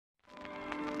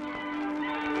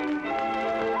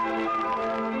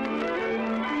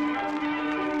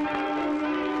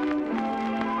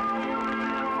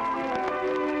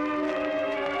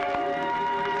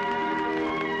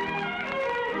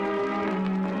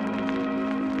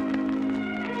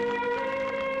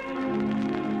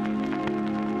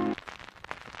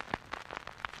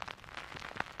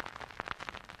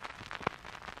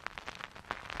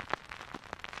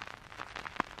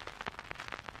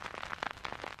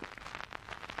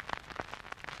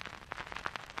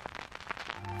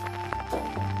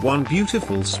One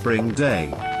beautiful spring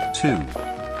day. 2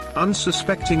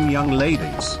 unsuspecting young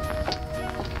ladies.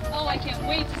 Oh, I can't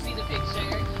wait to see the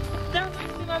picture. That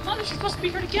reminds me of my mother. She's supposed to be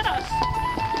here to get us.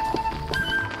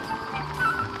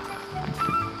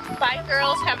 Bye,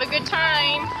 girls. Have a good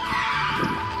time.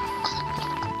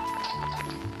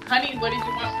 Honey, what did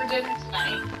you want for dinner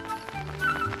tonight?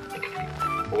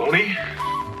 Bologna?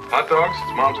 Hot dogs?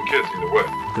 It's moms and kids either way.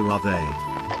 Who are they?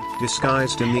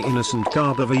 Disguised in the innocent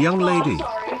garb of a young lady.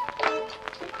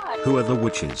 Who are the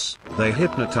witches? They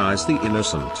hypnotize the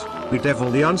innocent,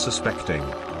 bedevil the unsuspecting.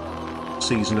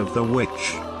 Season of the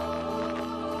Witch.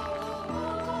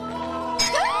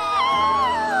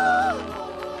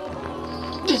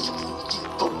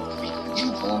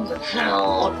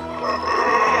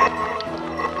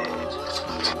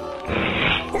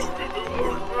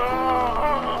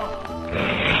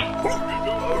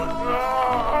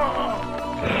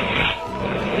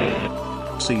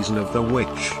 Season of the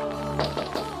Witch.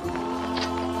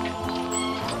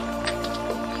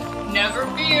 Never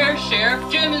fear, Sheriff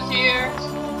Jim is here.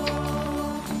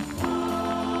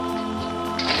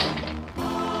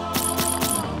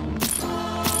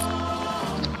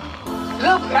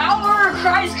 The power of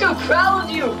Christ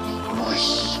compels you.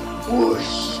 Whoosh,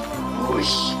 whoosh,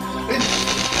 whoosh.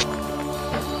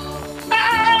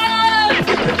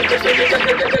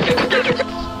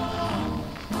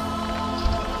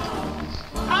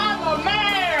 I'm a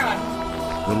man.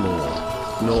 The Lord,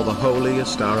 nor the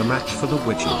holiest are a match for the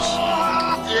witches.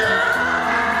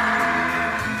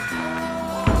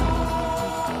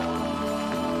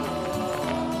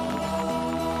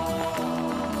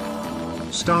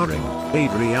 Starring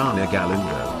Adriana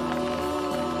Galindo,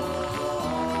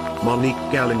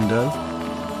 Monique Galindo,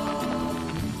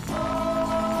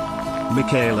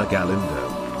 Michaela Galindo,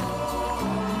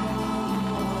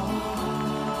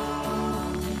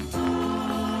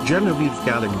 Genevieve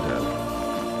Galindo,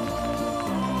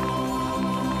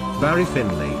 Barry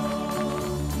Finley,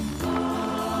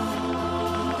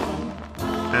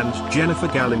 and Jennifer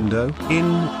Galindo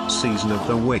in Season of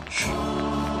the Witch.